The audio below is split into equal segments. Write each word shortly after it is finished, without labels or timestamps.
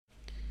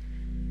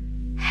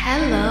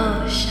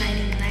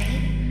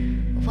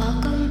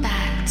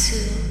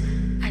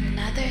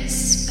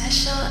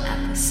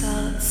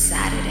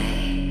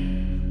Saturday.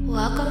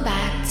 Welcome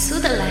back to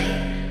the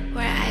light,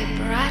 where I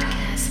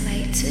broadcast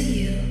light to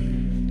you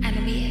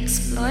and we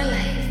explore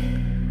life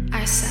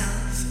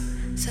ourselves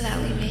so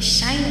that we may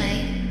shine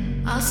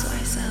light also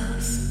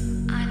ourselves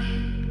on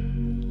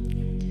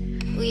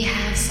it. We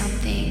have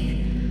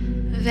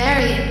something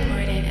very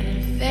important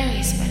and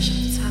very special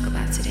to talk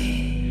about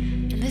today.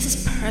 And this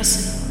is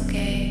personal,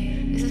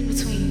 okay? This is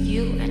between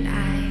you and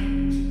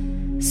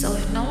I. So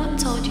if no one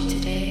told you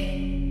today,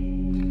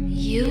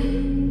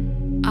 you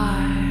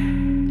are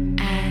an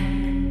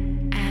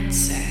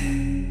answer.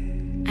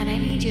 And I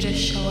need you to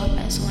show up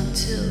as one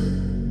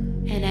too,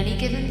 in any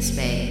given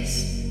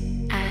space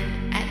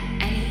and at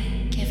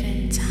any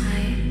given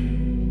time.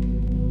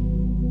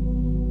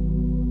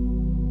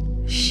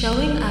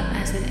 Showing up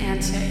as an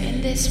answer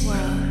in this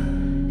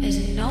world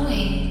is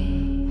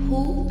knowing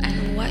who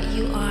and what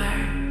you are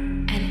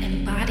and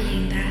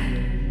embodying that.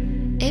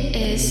 It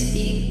is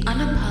being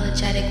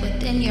unapologetic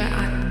within your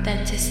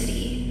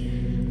authenticity.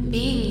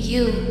 Being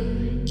you,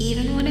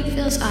 even when it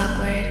feels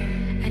awkward,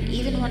 and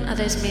even when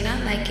others may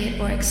not like it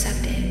or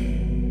accept it.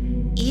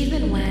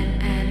 Even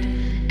when,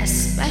 and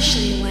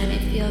especially when,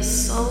 it feels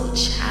so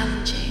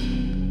challenging.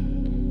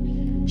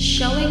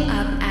 Showing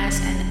up as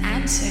an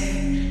answer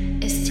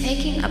is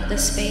taking up the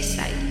space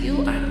that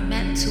you are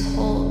meant to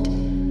hold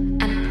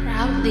and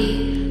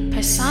proudly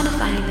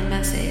personifying the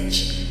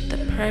message, the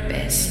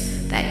purpose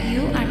that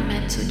you are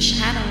meant to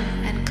channel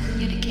and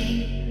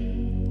communicate.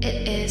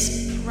 It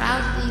is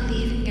proudly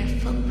leaving your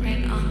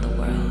footprint on the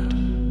world.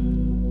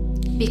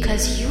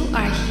 Because you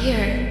are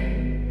here,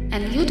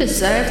 and you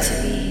deserve to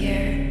be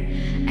here,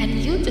 and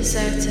you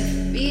deserve to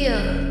feel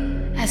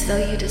as though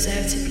you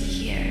deserve to be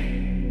here.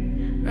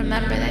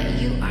 Remember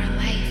that you are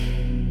life.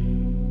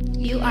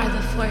 You are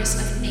the force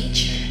of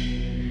nature.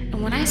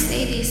 And when I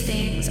say these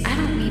things, I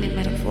don't mean it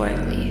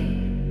metaphorically.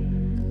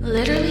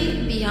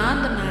 Literally,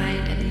 beyond the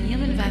mind and the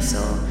human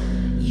vessel,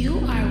 you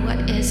are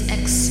what is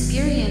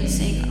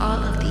experiencing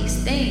all of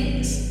these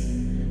things.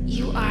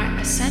 You are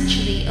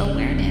essentially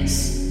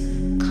awareness,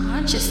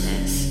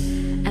 consciousness,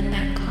 and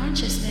that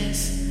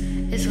consciousness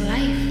is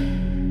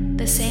life.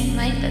 The same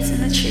life that's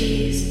in the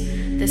trees,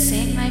 the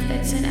same life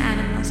that's in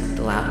animals and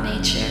throughout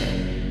nature.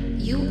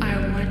 You are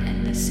one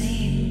and the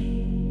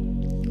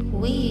same.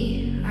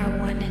 We are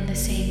one and the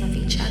same of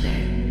each other.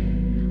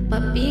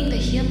 But being the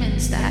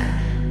humans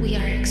that we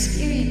are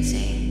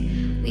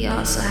experiencing, we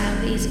also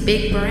have these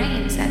big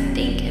brains that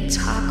think and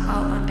talk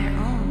all on their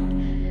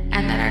own,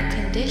 and that are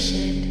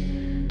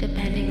conditioned,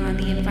 depending on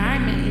the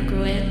environment you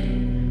grew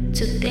in,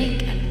 to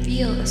think and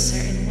feel a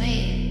certain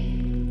way.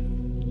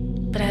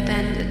 But at the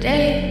end of the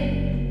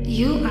day,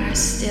 you are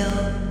still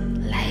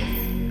life.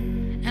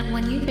 And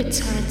when you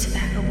return to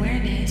that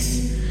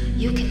awareness,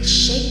 you can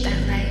shape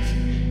that life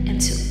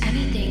into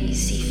anything you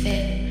see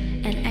fit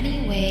in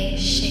any way,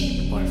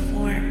 shape, or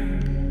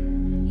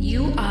form.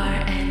 You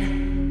are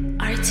an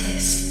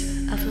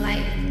artist of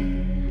life,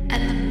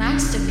 and the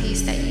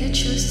masterpiece that you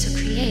choose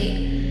to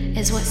create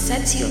is what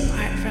sets you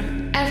apart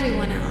from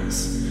everyone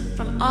else,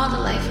 from all the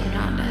life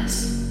around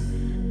us.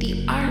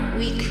 The art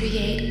we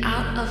create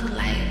out of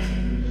life,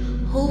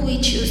 who we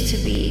choose to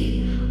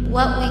be,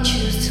 what we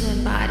choose to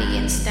embody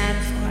and stand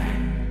for,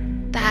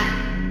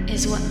 that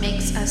is what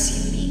makes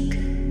us unique.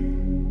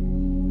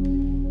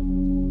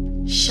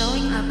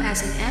 Showing up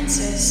as an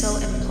answer is so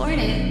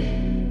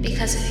important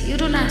because if you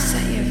do not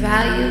set your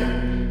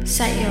value,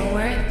 set your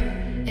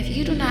worth, if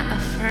you do not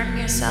affirm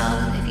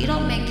yourself, if you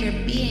don't make your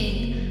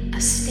being a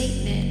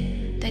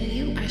statement, then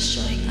you are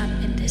showing up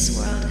in this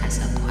world as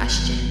a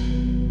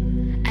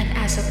question. And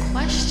as a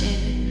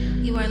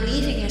question, you are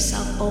leaving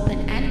yourself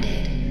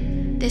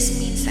open-ended. This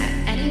means that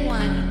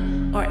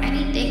anyone or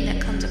anything that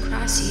comes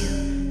across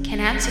you can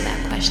answer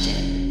that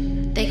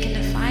question. They can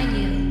define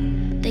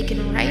you. They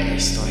can write your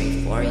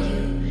story for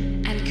you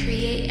and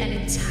create an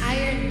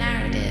entire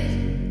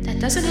narrative that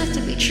doesn't have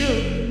to be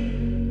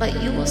true,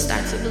 but you will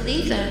start to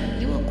believe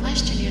them. You will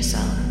question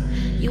yourself.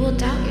 You will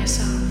doubt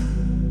yourself.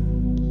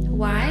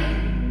 Why?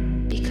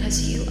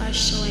 Because you are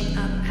showing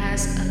up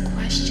as a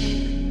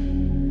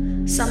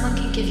question. Someone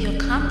can give you a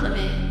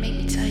compliment,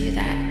 maybe tell you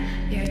that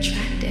you're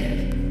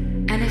attractive.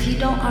 And if you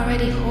don't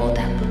already hold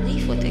that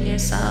belief within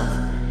yourself,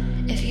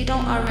 if you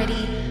don't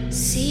already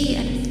see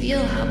and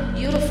feel how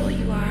beautiful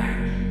you are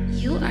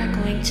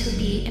going to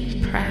be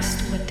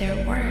impressed with their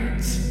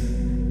words.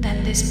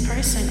 Then this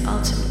person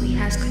ultimately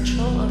has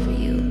control over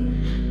you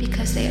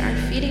because they are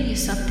feeding you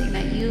something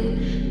that you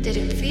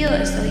didn't feel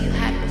as though you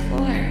had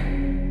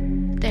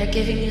before. They're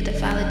giving you the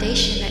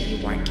validation that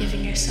you weren't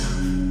giving yourself.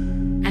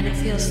 And it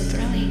feels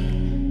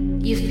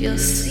thrilling. You feel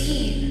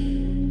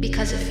seen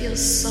because it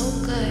feels so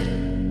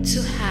good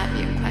to have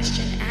your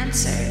question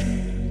answered.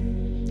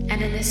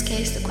 And in this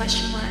case, the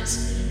question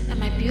was,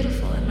 am I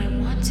beautiful? Am I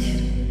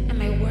wanted?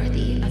 Am I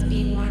worthy of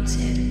being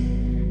wanted?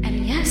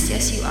 And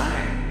yes, you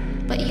are.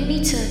 But you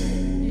need to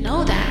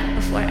know that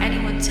before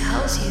anyone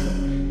tells you.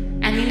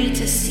 And you need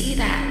to see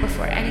that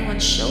before anyone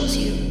shows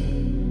you.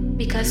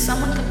 Because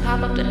someone could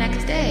pop up the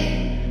next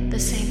day, the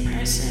same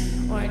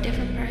person or a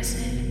different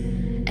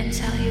person, and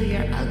can tell you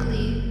you're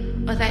ugly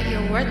or that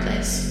you're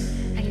worthless.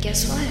 And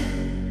guess what?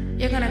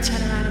 You're gonna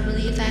turn around and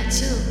believe that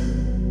too.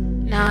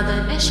 Now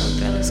the initial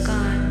thrill is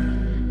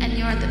gone, and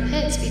you're in the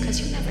pits because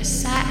you never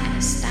sat and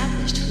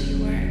established who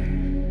you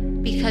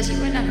were. Because you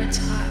were never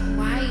taught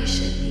why you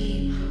should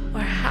be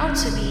or how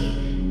to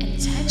be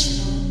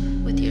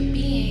intentional with your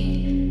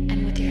being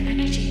and with your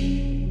energy.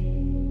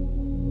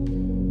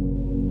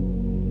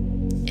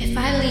 If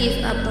I leave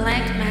a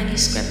blank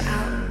manuscript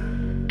out,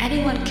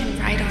 anyone can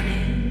write on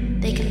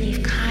it. They can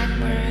leave kind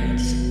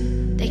words,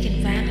 they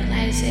can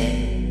vandalize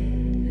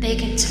it, they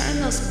can turn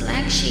those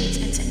blank sheets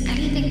into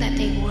anything that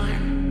they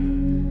want.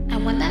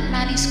 And when that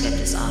manuscript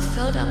is all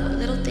filled up with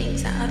little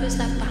things that others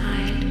left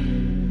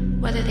behind,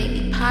 whether they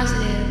be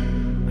positive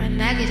or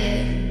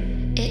negative,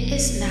 it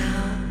is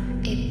now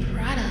a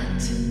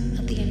product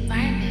of the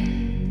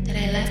environment that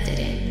I left it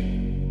in.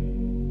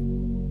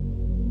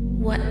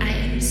 What I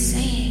am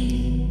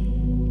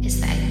saying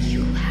is that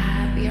you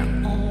have your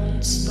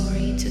own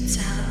story to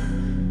tell,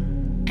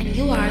 and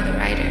you are the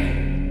writer.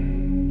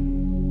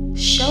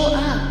 Show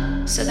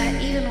up so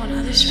that even when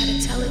others try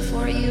to tell it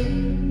for you,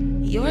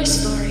 your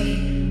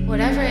story,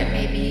 whatever it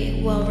may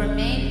be, will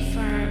remain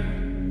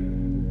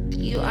firm.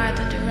 You are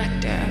the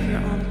director of your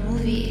own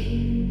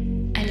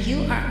movie, and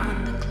you are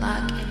on the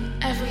clock in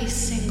every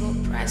single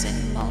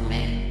present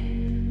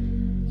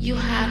moment. You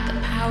have the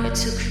power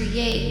to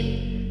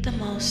create the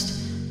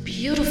most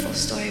beautiful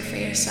story for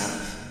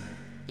yourself.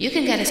 You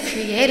can get as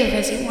creative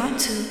as you want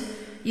to.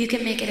 You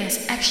can make it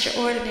as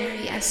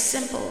extraordinary, as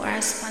simple, or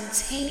as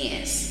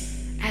spontaneous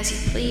as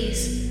you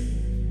please.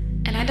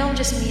 And I don't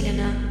just mean in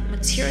a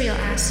material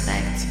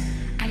aspect,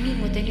 I mean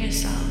within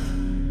yourself.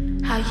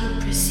 How you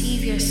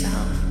perceive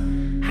yourself,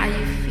 how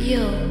you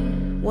feel,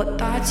 what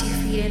thoughts you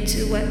feed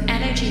into, what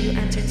energy you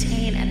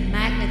entertain and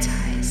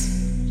magnetize.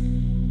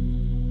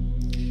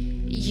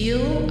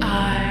 You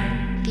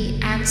are the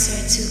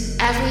answer to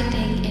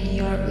everything in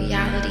your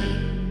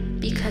reality,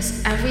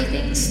 because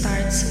everything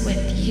starts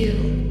with you.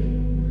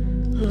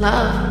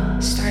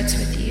 Love starts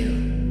with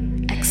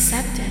you.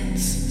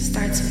 Acceptance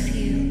starts with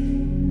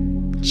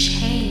you.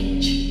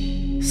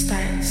 Change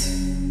starts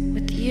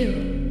with you.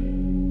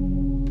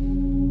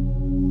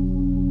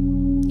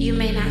 You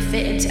may not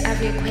fit into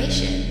every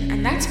equation,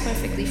 and that's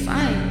perfectly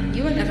fine.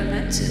 You were never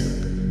meant to.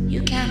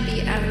 You can't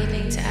be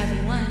everything to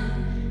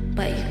everyone,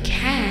 but you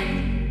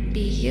can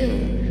be you.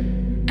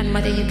 And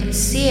whether you can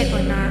see it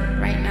or not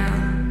right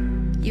now,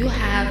 you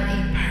have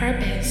a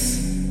purpose,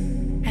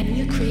 and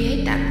you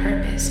create that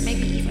purpose,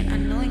 maybe even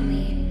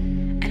unknowingly.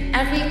 And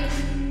every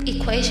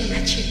equation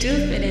that you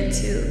do fit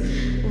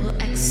into will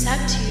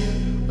accept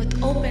you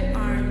with open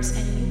arms,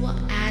 and you will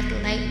add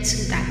light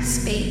to that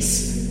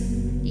space.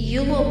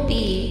 You will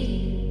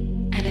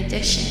be an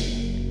addition,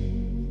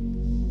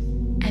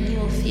 and you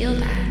will feel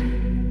that.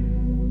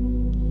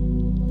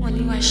 When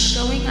you are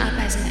showing up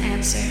as an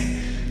answer,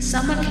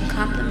 someone can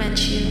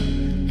compliment you,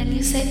 and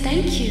you say,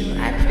 "Thank you,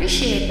 I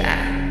appreciate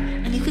that."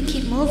 And you can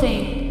keep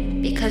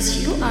moving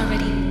because you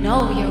already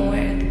know your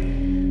worth.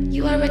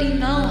 You already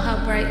know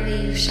how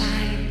brightly you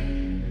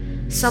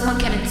shine. Someone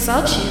can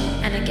insult you,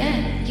 and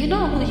again, you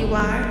know who you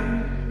are.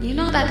 You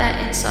know that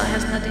that insult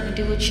has nothing to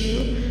do with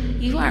you.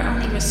 You are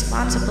only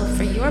responsible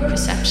for your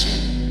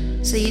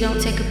perception, so you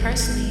don't take it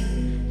personally,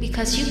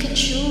 because you can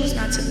choose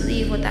not to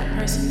believe what that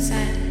person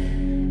said,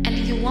 and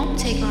you won't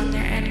take on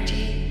their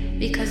energy,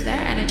 because their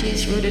energy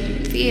is rooted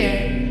in fear,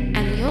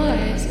 and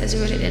yours is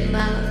rooted in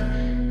love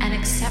and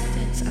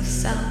acceptance of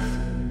self,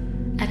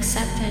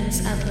 acceptance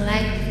of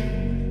life.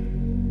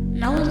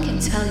 No one can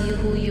tell you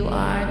who you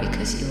are,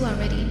 because you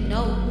already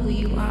know who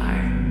you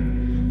are.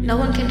 No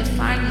one can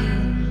define you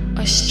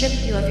or strip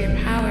you of your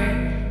power,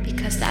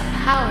 because that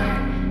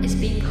power is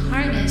being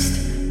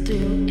harnessed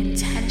through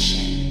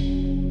intention.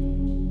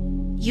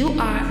 You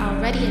are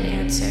already an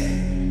answer.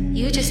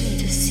 You just need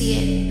to see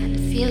it and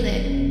feel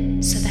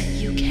it so that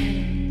you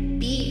can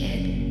be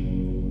it.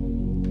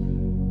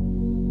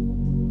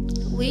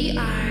 We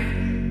are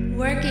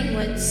working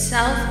with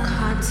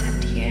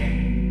self-concept here,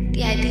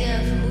 the idea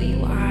of who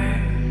you are,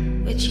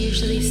 which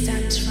usually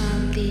stems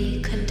from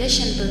the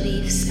conditioned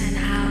beliefs and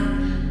how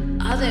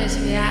others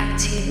react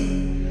to you.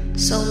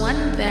 So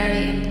one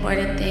very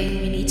important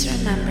thing we need to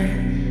remember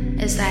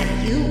is that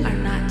you are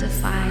not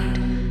defined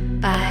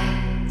by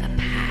the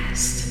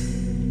past.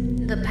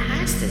 The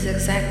past is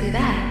exactly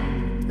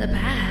that, the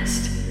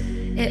past.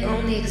 It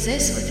only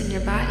exists within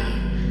your body,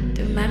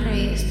 through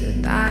memories,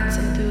 through thoughts,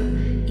 and through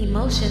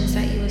emotions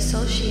that you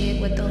associate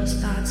with those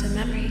thoughts and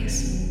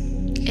memories.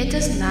 It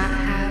does not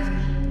have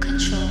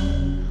control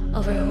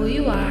over who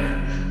you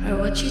are or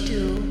what you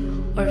do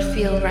or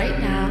feel right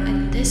now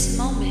in this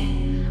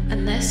moment,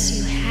 unless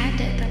you hand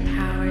it the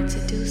power to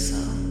do so.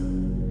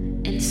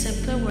 In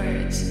simpler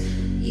words,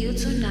 you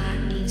do not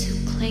need to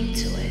cling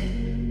to it.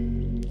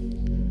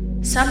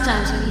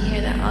 Sometimes when you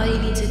hear that all you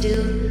need to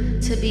do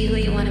to be who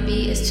you want to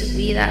be is to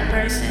be that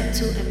person,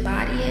 to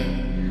embody it,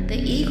 the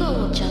ego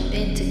will jump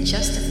in to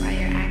justify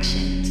your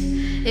actions.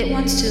 It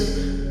wants to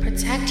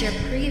protect your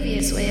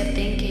previous way of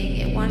thinking.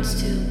 It wants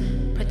to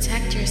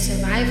protect your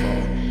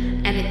survival.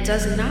 and it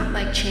does not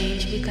like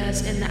change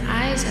because in the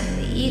eyes of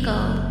the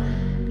ego,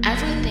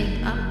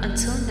 everything up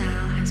until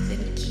now has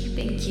been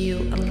keeping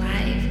you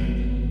alive.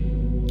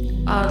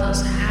 All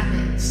those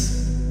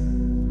habits,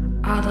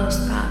 all those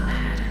thought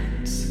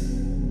patterns,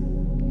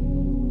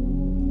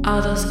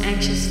 all those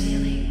anxious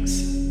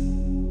feelings,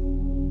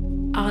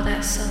 all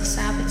that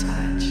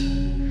self-sabotage.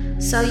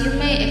 So you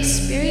may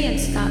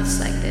experience thoughts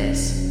like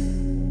this.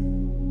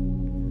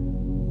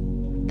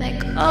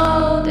 Like,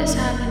 oh, this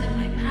happened in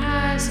my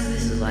past, and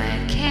this is why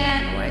I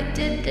can't, or I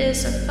did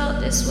this, or felt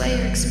this way,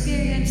 or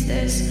experienced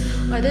this,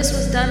 or this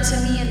was done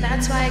to me, and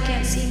that's why I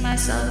can't see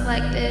myself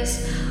like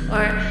this,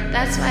 or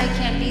that's why I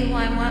can't be who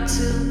I want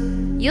to.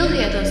 You'll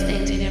hear those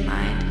things in your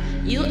mind.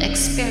 You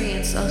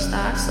experience those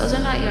thoughts. Those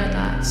are not your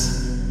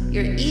thoughts.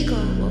 Your ego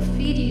will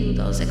feed you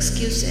those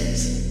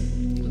excuses,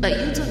 but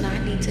you do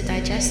not need to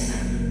digest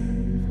them.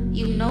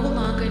 You no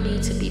longer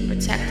need to be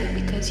protected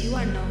because you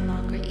are no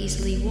longer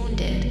easily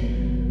wounded.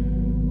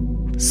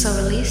 So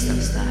release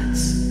those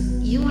thoughts.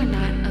 You are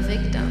not a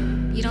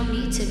victim. You don't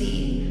need to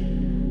be.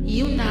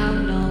 You now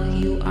know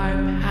you are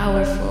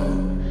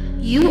powerful.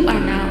 You are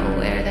now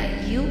aware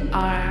that you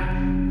are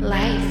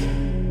life.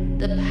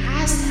 The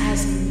past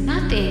has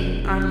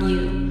nothing on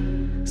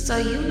you. So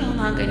you no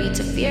longer need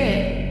to fear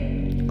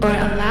it or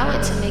allow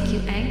it to make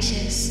you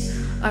anxious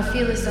or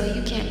feel as though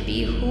you can't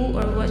be who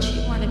or what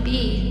you want to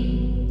be.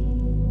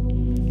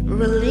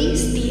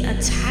 Release the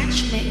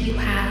attachment you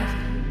have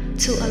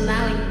to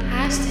allowing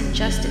past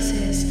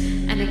injustices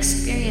and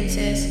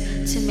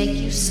experiences to make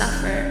you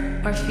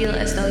suffer or feel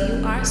as though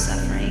you are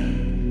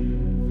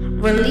suffering.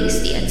 Release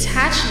the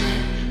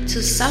attachment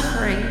to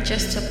suffering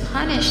just to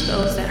punish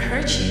those that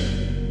hurt you,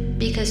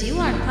 because you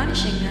aren't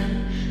punishing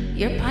them,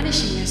 you're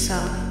punishing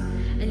yourself,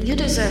 and you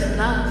deserve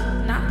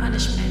love, not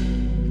punishment.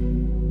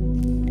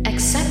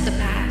 Accept the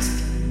past.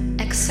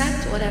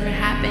 Accept whatever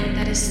happened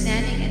that is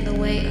standing in the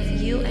way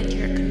of you and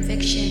your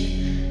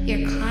conviction,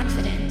 your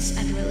confidence,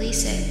 and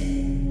release it.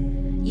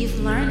 You've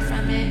learned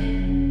from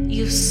it.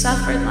 You've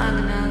suffered long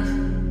enough.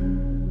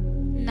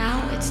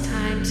 Now it's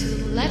time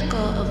to let go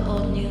of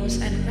old news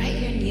and write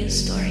your new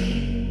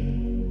story.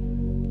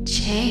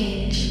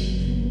 Change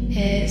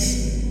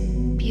is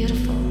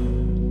beautiful.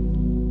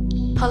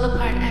 Pull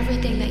apart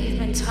everything that you've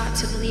been taught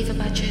to believe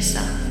about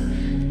yourself.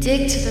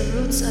 Dig to the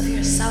roots of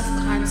your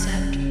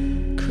self-concept.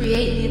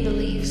 Create new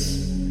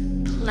beliefs.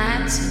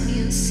 Plant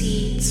new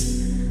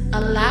seeds.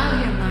 Allow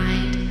your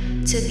mind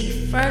to be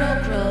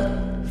fertile growth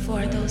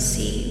for those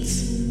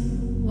seeds.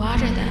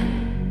 Water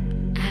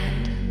them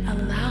and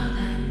allow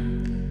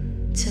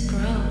them to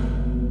grow.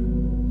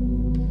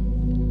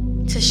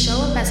 To show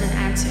up as an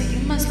answer, you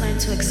must learn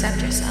to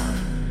accept yourself,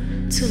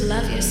 to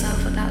love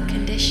yourself without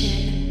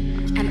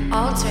condition, and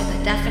alter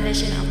the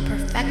definition of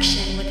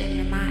perfection within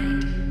your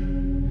mind.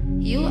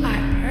 You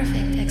are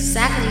perfect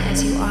exactly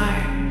as you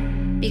are,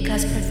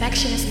 because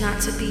perfection is not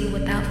to be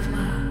without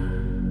flaw,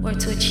 or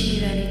to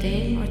achieve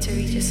anything, or to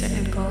reach a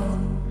certain goal.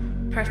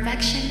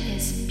 Perfection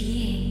is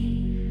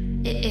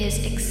being. It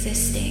is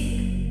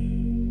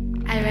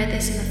existing. I read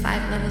this in the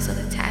 5 Levels of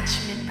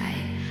Attachment by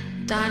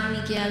Don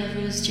Miguel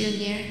Ruiz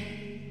Jr.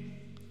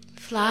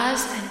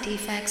 Flaws and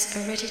defects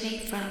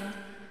originate from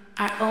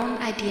our own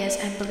ideas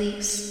and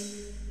beliefs.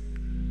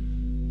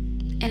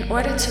 In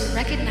order to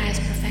recognize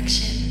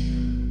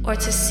perfection, or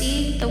to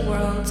see the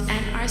world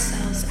and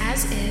ourselves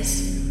as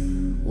is,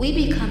 we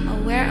become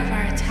aware of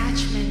our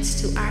attachments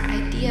to our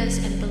ideas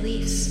and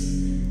beliefs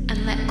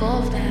and let go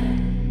of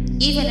them,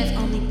 even if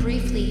only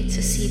briefly,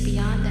 to see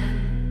beyond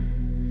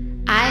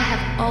them. I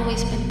have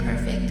always been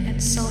perfect,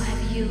 and so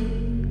have you.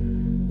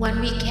 When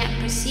we can't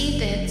perceive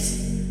this,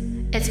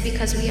 it's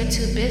because we are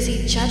too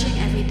busy judging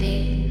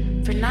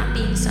everything for not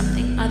being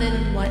something other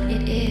than what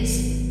it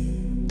is.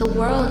 The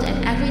world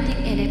and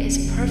everything in it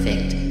is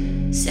perfect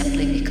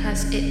simply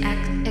because it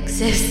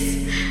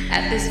exists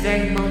at this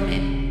very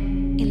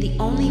moment in the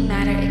only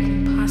matter it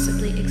can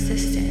possibly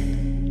exist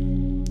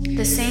in.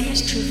 The same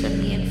is true for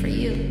me and for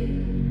you,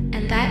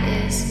 and that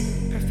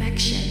is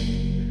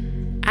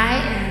perfection. I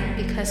am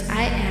because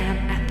I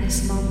am at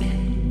this moment.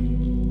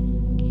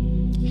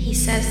 He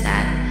says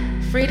that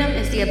freedom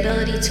is the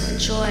ability to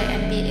enjoy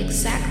and be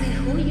exactly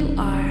who you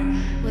are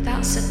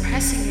without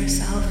suppressing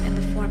yourself in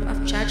the form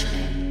of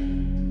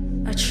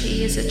judgment. A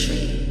tree is a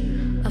tree.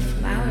 A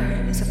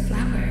flower is a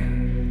flower.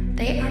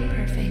 They are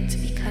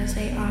perfect because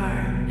they are,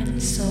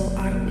 and so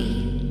are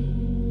we.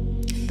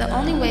 The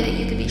only way that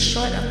you can be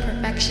short of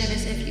perfection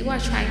is if you are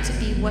trying to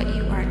be what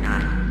you are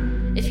not.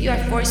 If you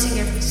are forcing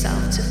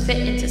yourself to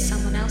fit into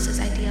someone else's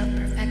idea of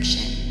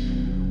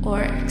perfection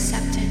or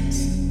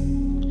acceptance.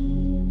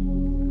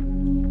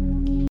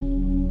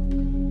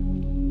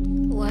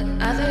 What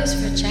others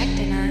reject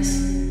in us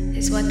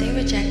is what they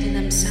reject in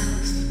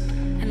themselves,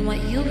 and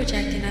what you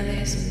reject in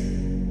others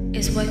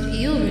is what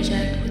you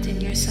reject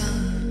within yourself.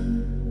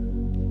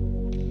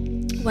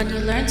 When you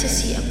learn to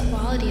see a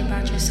quality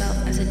about yourself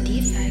as a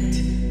defect,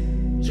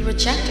 you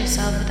reject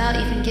yourself without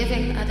even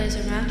giving others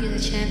around you the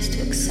chance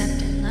to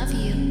accept and love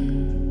you.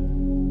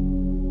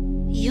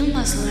 You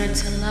must learn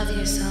to love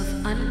yourself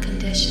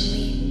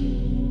unconditionally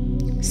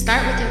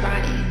Start with your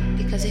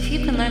body, because if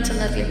you can learn to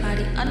love your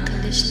body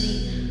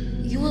unconditionally,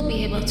 you will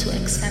be able to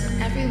accept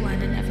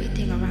everyone and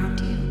everything around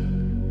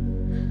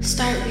you.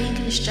 Start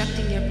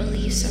reconstructing your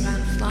beliefs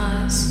around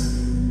flaws.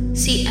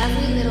 See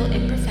every little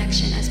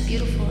imperfection as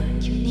beautiful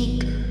and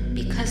unique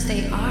because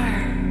they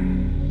are.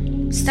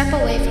 Step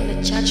away from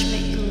the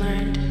judgment you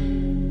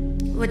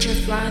learned. Would your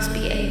flaws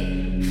be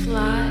a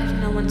flaw if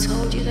no one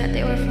told you that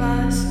they were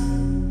flaws?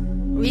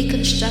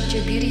 Reconstruct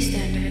your beauty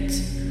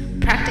standards.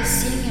 Practice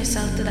seeing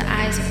yourself through the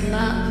eyes of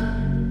love.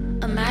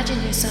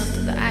 Imagine yourself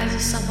through the eyes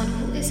of someone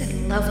who is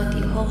in love with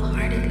you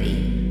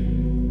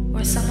wholeheartedly,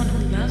 or someone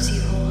who loves you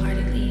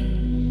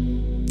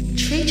wholeheartedly.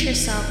 Treat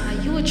yourself how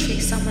you would treat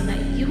someone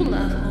that you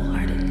love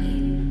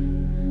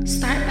wholeheartedly.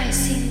 Start by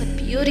seeing the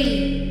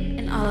beauty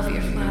in all of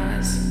your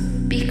flaws.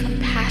 Be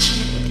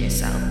compassionate with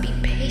yourself. Be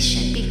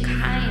patient. Be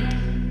kind.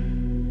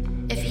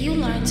 If you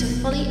learn to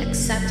fully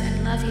accept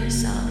and love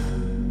yourself,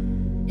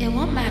 it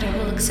won't matter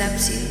who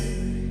accepts you.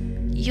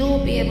 You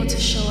will be able to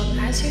show up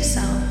as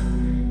yourself,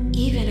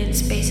 even in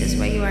spaces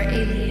where you are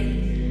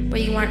alien, where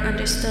you aren't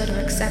understood or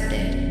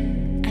accepted,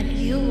 and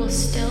you will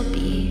still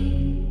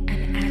be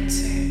an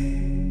answer.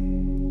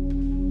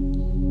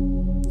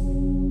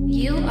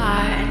 You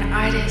are an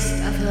artist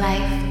of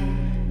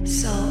life,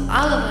 so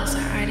all of us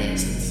are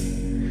artists.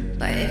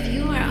 But if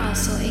you are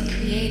also a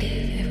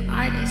creative, if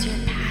art is your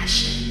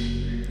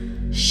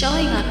passion,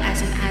 showing up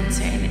as an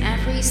answer in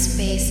every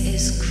space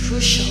is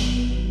crucial.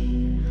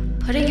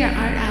 Putting your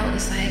art out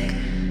is like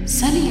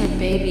sending your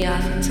baby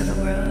off into the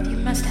world. You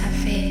must have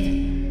faith,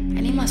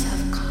 and you must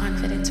have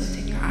confidence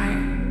within your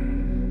art.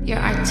 Your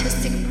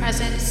artistic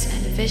presence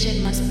and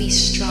vision must be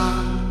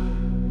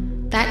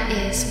strong. That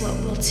is what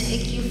will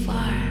take you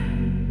far.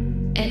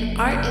 And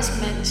art is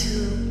meant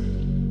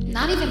to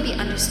not even be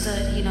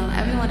understood.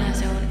 Everyone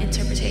has their own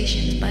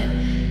interpretations, but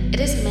it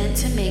is meant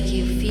to make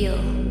you feel.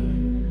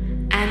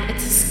 And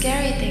it's a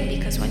scary thing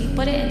because when you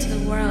put it into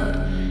the world,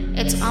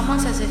 it's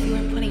almost as if you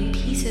are putting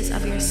pieces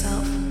of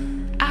yourself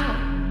out.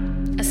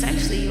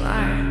 Essentially, you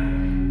are.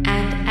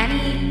 And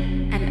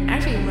any and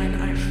everyone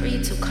are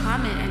free to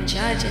comment and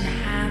judge and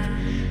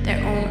have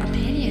their own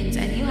opinions.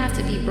 And you have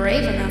to be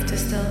brave enough to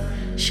still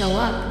show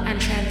up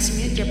and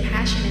transmute your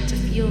passion into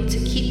fuel to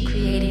keep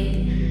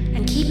creating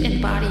and keep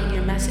embodying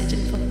your message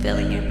and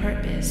fulfilling your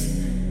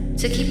purpose,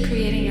 to keep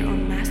creating your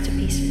own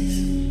masterpieces.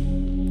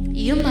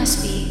 You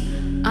must be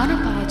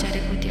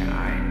unapologetic with your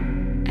art.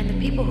 And the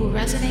people who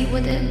resonate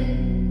with it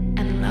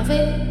and love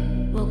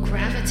it will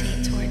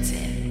gravitate towards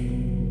it.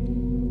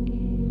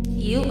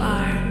 You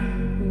are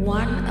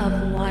one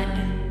of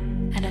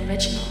one and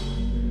original.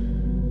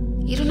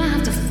 You do not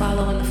have to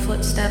follow in the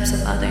footsteps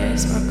of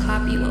others or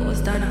copy what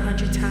was done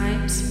 100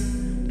 times,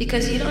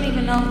 because you don't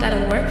even know if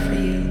that'll work for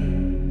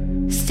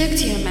you. Stick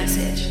to your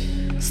message.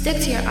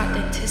 Stick to your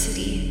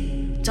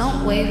authenticity.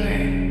 Don't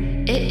waver.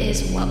 It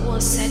is what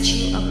will set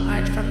you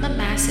apart from the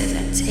masses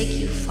and take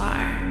you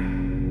far.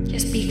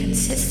 Just be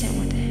consistent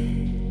with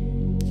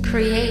it.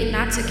 Create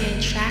not to gain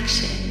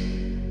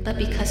traction, but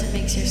because it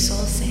makes your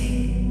soul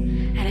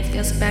sing. And it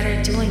feels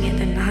better doing it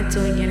than not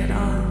doing it at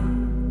all.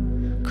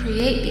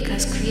 Create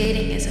because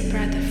creating is a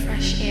breath of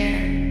fresh air.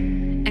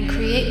 And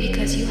create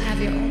because you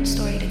have your own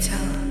story to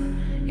tell,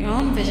 your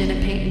own vision to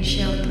paint and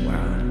share with the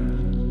world.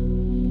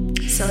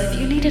 So if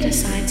you needed a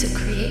sign to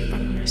create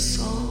from your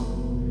soul,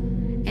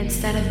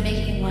 instead of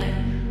making what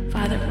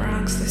Father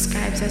Bronx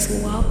describes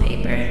as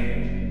wallpaper,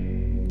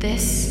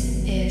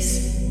 this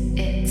is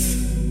it.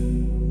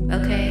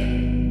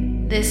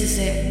 Okay? This is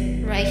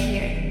it. Right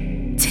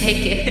here.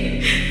 Take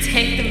it.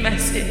 Take the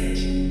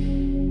message.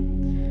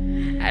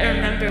 I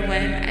remember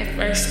when I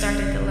first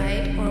started The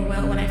Light, or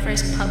when I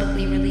first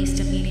publicly released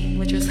a meeting,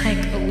 which was like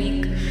a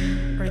week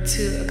or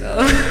two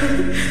ago.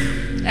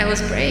 I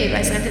was brave.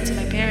 I sent it to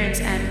my parents,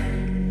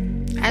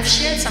 and I've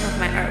shared some of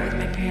my art with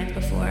my parents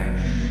before.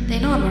 They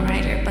know I'm a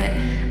writer, but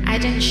I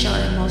didn't show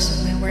them most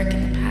of my work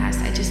in the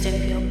past. I just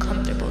didn't feel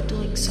comfortable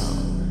doing so.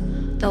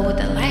 Though with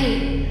The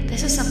Light,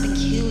 this is something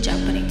huge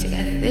I'm putting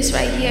together. This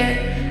right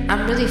here,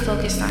 I'm really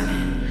focused on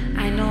it.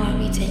 I know I'll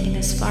be taking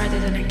this farther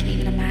than I can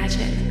even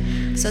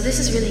imagine. So this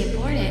is really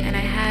important, and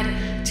I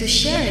had to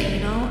share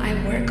it, I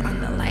work on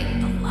The Light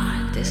a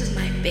lot. This is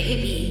my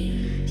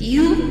baby.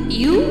 You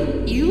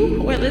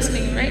who are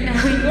listening right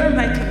now, you are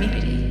my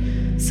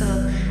community. So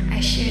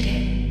I shared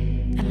it.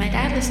 And my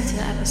dad listened to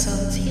the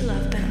episodes. He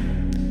loved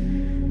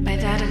them. My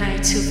dad and I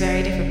are two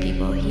very different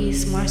people.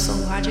 He's more so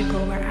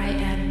logical, where I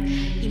am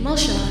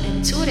emotional and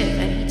intuitive,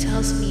 and he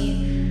tells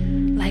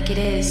me like it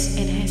is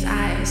in his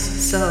eyes.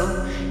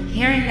 So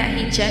hearing that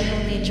he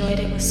genuinely enjoyed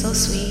it was so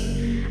sweet.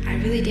 I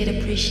really did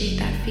appreciate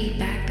that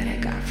feedback that I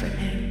got from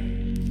him.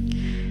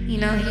 He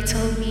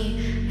told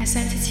me, I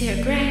sent it to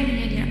your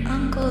granny and your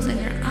uncles and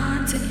your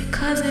aunts and your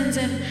cousins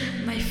and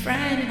my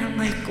friend, and I'm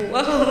like,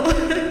 whoa.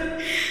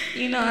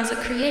 As a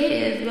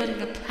creative,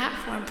 building a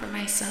platform for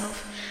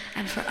myself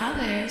and for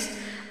others,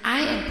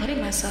 I am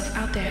putting myself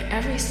out there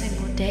every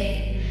single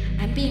day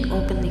and being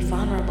openly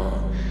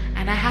vulnerable.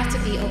 And I have to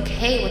be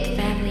okay with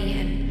family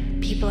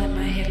and people I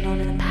might have known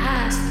in the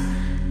past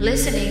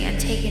listening and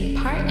taking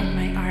part in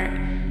my art,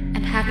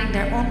 and having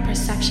their own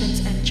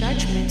perceptions and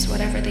judgments,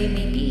 whatever they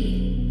may be.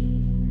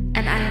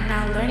 And I am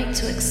now learning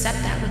to accept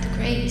that with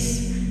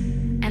grace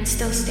and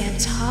still stand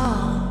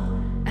tall,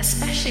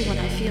 especially when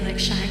I feel like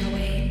shying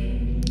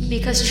away.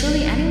 Because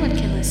truly anyone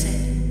can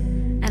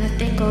listen. And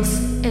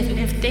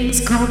if things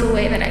go the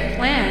way that I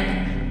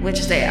plan,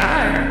 which they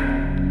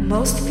are,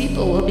 most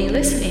people will be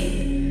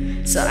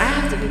listening. So I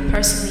have to be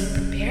personally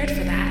prepared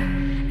for that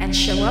and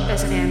show up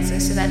as an answer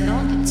so that no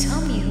one can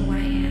tell me who I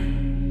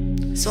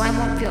am. So I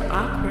won't feel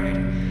awkward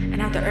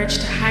and have the urge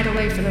to hide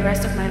away for the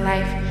rest of my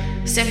life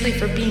simply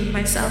for being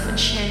myself and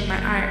sharing my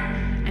art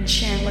and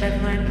sharing what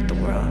I've learned with the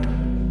world.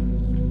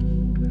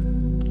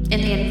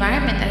 In the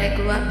environment that I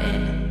grew up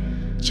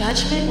in,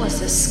 judgment was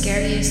the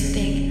scariest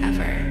thing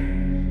ever.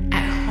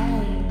 At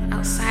home,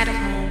 outside of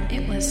home,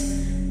 it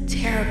was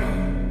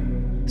terrible.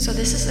 So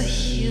this is a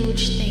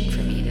huge thing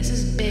for me. This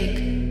is big.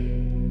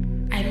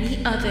 I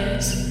meet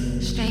others,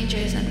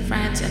 strangers and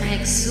friends, and I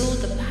exude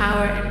the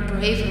power and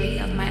bravery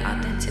of my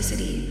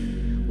authenticity,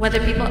 whether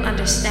people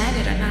understand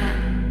it or not.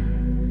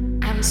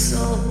 I'm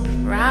so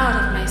proud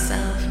of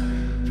myself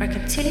for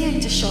continuing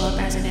to show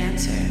up as an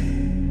answer.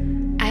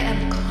 I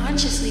am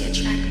consciously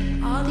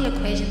attracting all the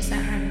equations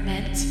that are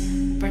meant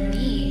for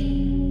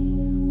me.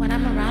 When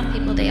I'm around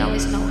people, they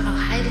always know how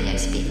highly I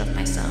speak of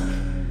myself.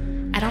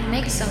 I don't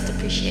make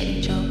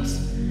self-depreciating jokes.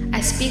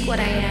 I speak what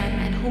I am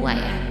and who I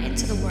am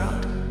into the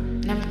world,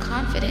 and I'm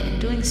confident in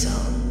doing so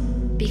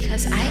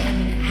because I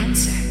am an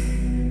answer,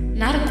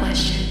 not a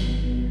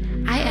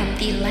question. I am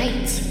the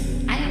light.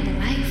 I am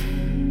life,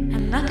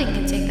 and nothing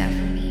can take that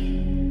from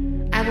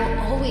me. I will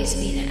always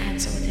be the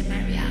answer within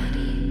my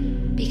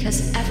reality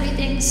because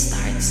everything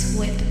starts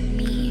with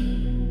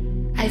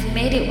me. I've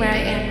made it where I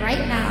am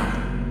right now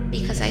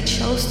because I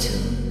chose to,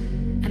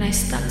 and I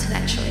stuck to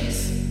that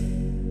choice.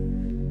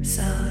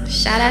 So,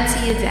 shout out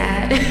to you,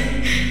 Dad.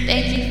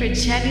 Thank you for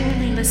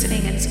genuinely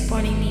listening and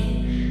supporting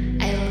me.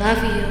 I love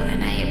you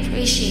and I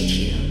appreciate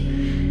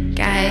you.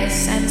 Guys,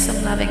 send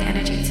some loving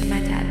energy to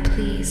my dad,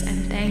 please,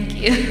 and thank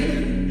you.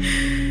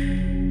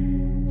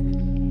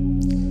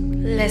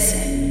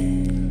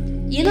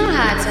 Listen, you know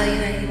how I tell you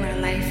that you are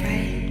life,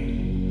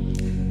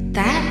 right?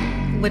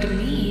 That would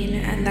mean,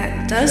 and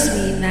that does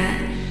mean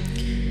that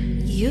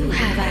you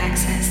have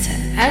access to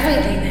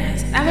everything that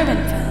has ever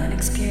been felt and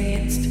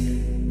experienced.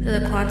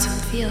 The quantum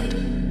field,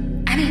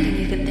 anything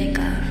you can think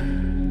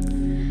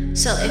of.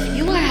 So if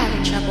you are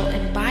having trouble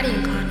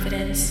embodying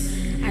confidence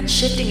and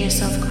shifting your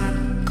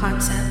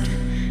self-concept,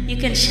 you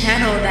can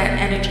channel that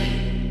energy.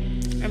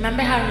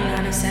 Remember how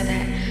Rihanna said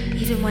that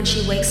even when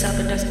she wakes up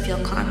and doesn't feel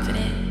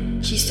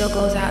confident, she still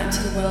goes out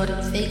into the world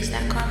and fakes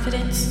that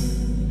confidence?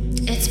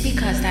 It's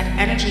because that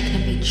energy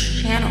can be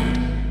channeled.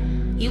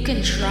 You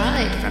can draw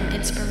it from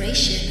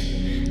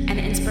inspiration, and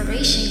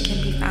inspiration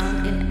can be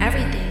found in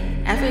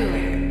everything,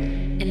 everywhere.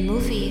 In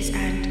movies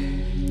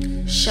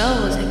and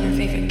shows and your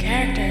favorite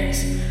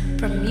characters,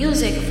 from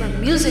music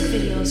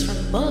videos,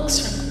 from books,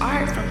 from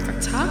art, from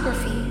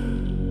photography.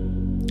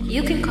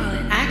 You can call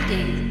it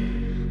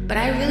acting, but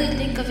I really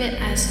think of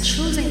it as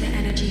choosing the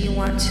energy you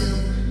want to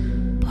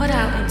put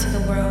out into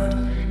the world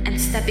and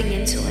stepping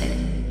into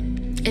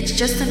it. It's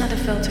just another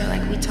filter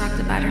like we talked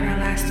about in our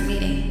last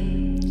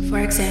meeting. For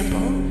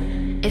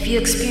example, if you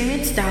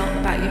experience doubt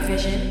about your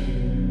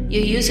vision,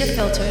 you use your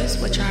filters,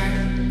 which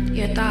are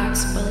your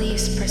thoughts,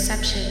 beliefs,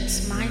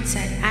 perceptions,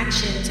 mindset,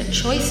 actions, and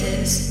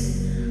choices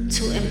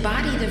to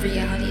embody the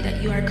reality that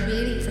you are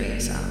creating for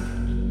yourself.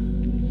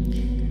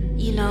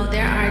 You know,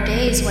 there are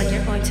days when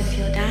you're going to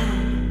feel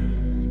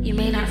down. You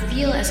may not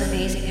feel as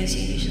amazing as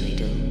you usually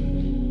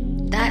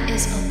do. That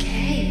is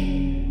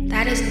okay.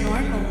 That is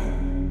normal.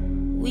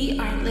 We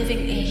are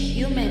living a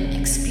human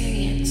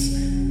experience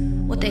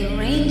with a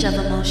range of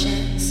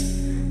emotions,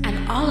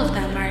 and all of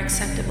them are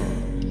acceptable.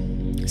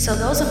 So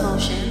those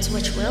emotions,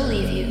 which will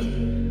leave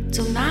you,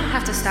 do not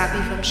have to stop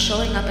you from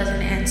showing up as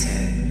an answer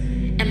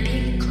and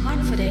being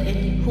confident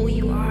in who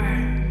you are,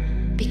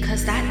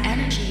 because that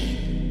energy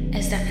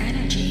is the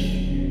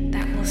energy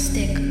that will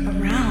stick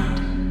around.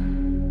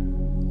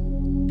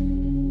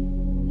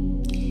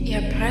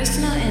 Your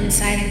personal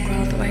insight and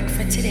growth work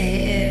for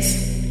today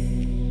is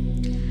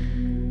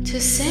to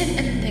sit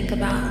and think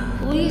about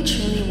who you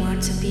truly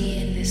want to be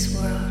in this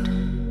world.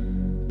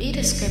 Be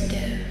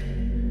descriptive.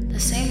 The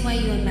same way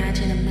you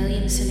imagine a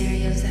million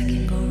scenarios that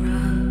can go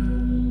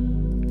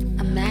wrong.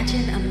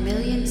 Imagine a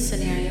million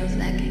scenarios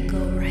that can go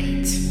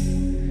right.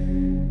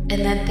 And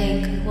then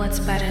think, what's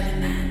better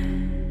than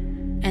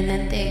that? And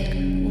then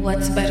think,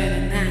 what's better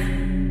than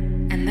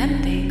that? And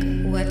then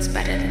think, what's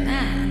better than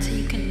that? Until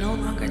you can no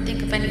longer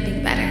think of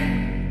anything better.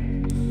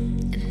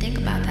 And think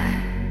about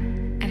that.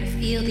 And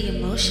feel the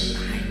emotion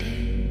behind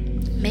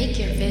it. Make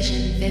your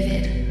vision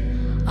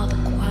vivid. All the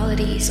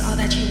qualities, all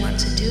that you want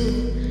to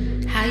do.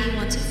 How you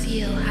want to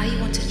feel, how you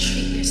want to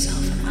treat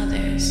yourself and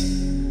others,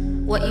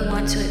 what you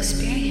want to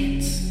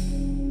experience.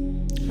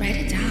 Write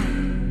it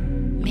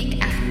down.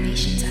 Make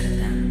affirmations out of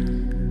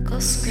them. Go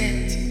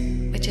script,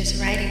 which is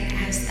writing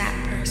as that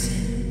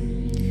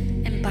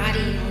person. Embody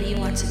who you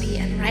want want to be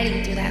and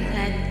writing through that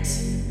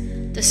lens.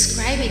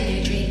 Describing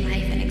your dream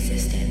life and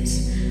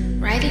existence.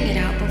 Writing it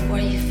out before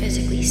you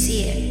physically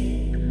see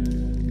it.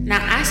 Now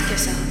ask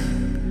yourself,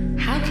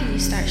 how can you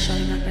start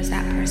showing up as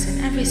that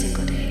person every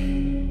single day?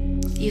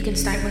 You can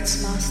start with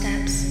small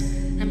steps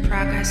and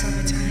progress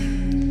over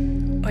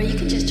time, or you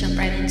can just jump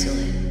right into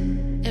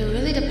it. It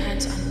really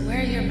depends on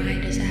where your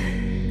mind is at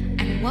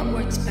and what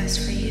works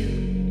best for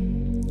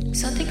you.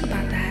 So think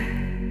about that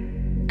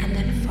and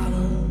then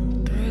follow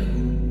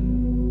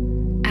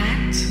through.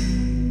 Act,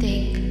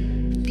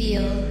 think,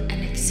 feel,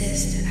 and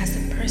exist as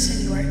the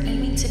person you are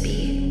aiming to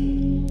be.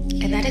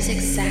 And that is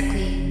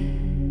exactly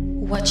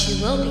what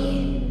you will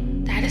be.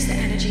 That is the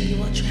energy you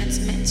will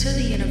transmit to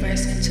the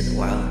universe and to the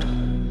world.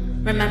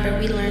 Remember,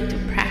 we learn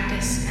through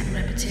practice and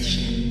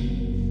repetition.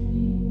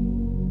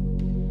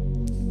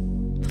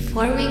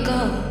 Before we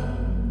go,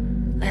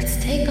 let's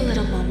take a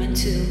little moment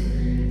to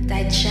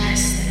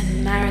digest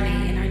and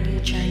marinate in our new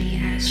journey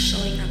as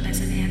showing up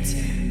as an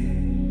answer.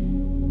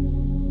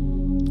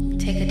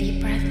 Take a deep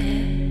breath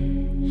in.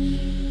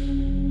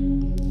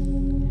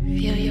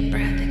 Feel your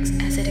breath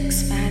as it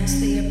expands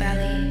through your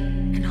belly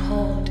and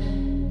hold.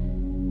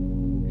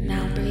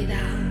 Now breathe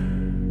out.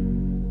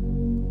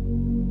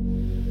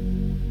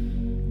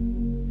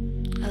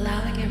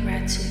 Allowing your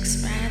breath to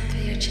expand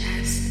through your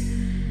chest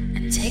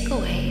and take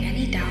away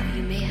any doubt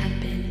you may have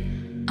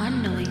been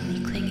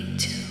unknowingly clinging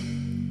to.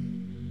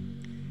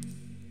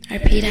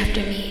 Repeat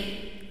after me.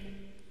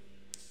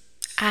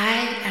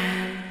 I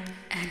am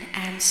an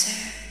answer,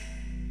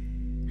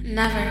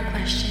 never a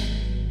question.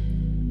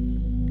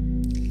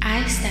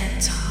 I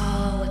stand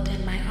tall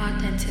within my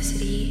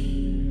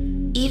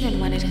authenticity, even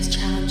when it is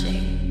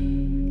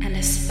challenging, and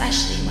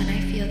especially when I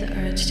feel the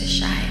urge to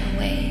shy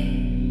away.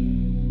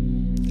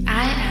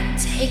 I am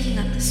taking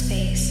up the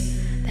space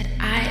that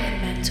I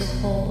am meant to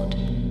hold.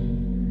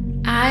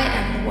 I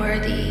am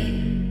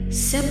worthy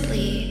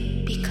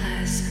simply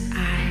because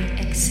I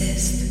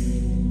exist.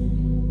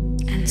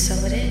 And so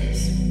it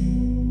is.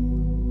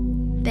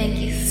 Thank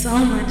you so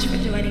much for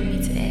joining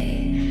me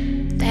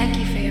today. Thank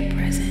you for your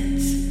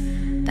presence.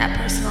 That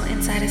personal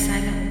insight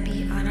assignment will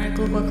be on our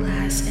Google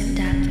Class in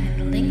depth, and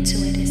the link to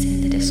it is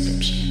in the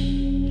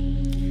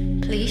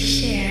description. Please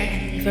share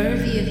and leave a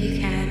review if you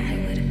can. I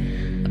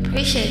would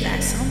appreciate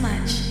that so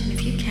much. And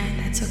if you can't,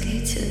 that's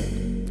okay too.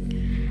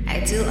 I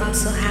do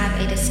also have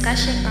a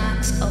discussion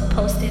box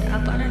posted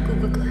up on our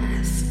Google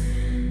Class.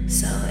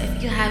 So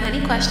if you have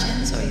any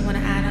questions or you want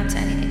to add on to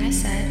anything I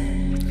said,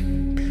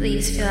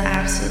 please feel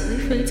absolutely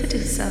free to do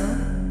so.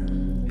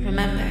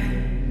 Remember,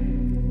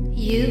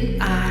 you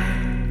are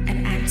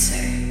an answer,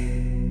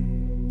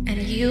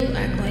 and you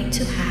are going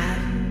to have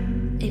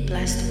a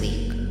blessed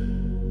week.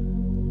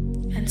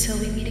 Until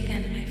we meet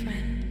again, my friend.